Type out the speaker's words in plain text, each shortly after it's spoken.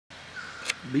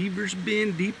Beavers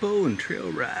Bend Depot and Trail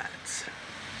Rides.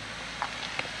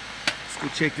 Let's go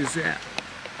check this out.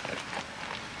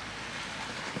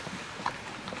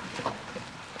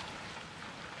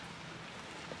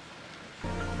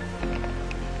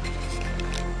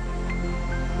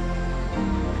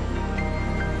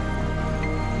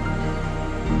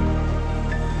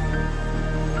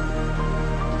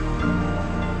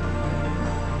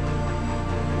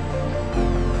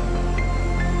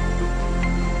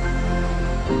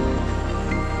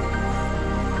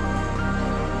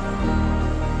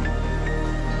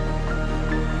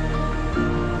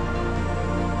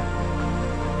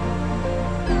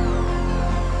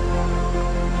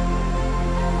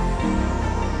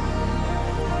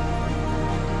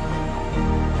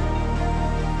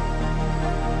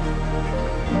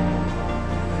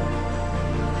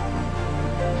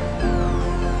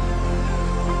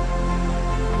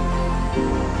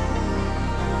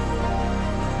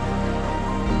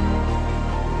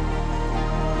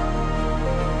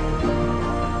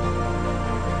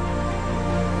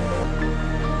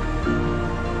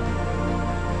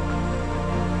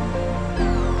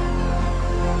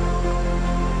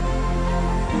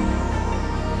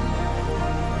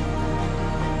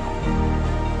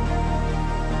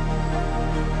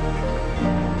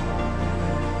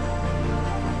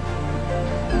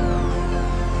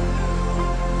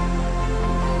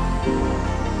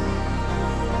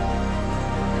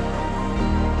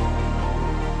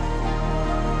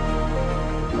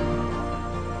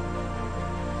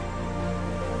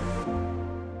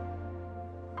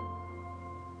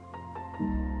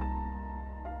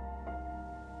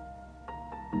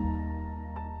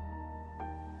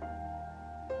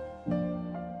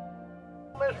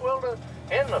 Well,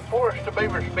 in the forest of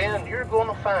Beavers Bend, you're going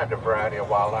to find a variety of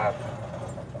wildlife.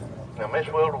 Now, Miss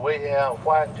Wilda, we have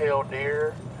white-tailed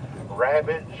deer,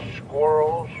 rabbits,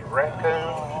 squirrels,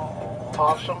 raccoons,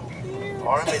 possums,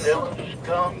 armadillos,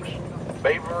 skunks,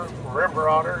 beaver, river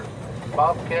otter,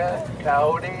 bobcat,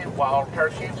 coyote, wild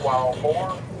turkey, wild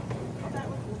boar.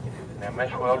 Now,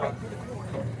 Miss Wilda,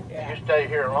 if you stay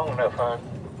here long enough, hon,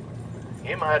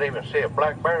 you might even see a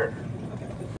black bear.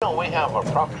 You know, we have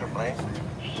approximately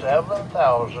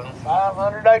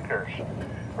 7,500 acres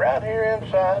right here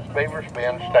inside Beavers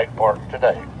Bend State Park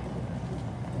today.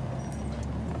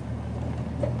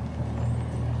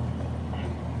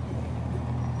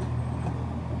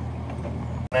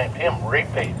 Named him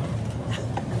Repeat.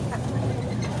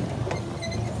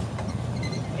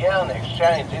 Yeah, in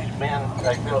exchange, these men,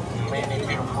 they built many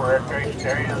beautiful recreation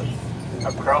areas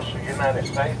across the United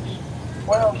States.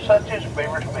 Well, such as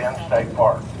Beavers Bend State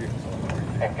Park.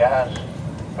 And guys,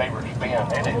 Beavers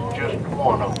Bend, it is just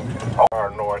one of our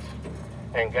north.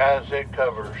 And guys, it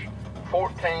covers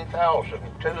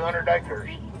 14,200 acres.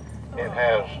 It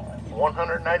has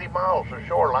 180 miles of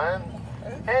shoreline,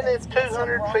 and it's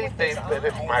 200 feet deep at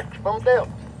its maximum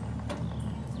depth.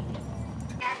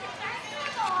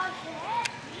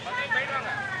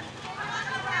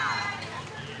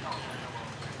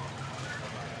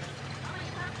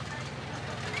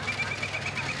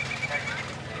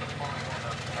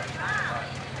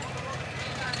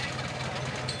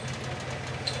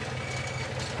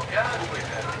 Guys, we've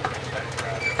had a safe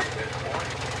ride up to this point,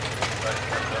 but it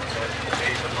turns out that to be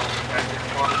the most effective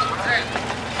part of the ride.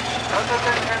 Other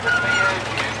than having me as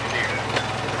the engineer.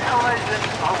 Now, ladies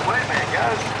and wait a minute,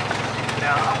 guys.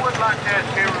 Now, I would like to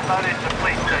ask everybody to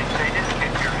please stay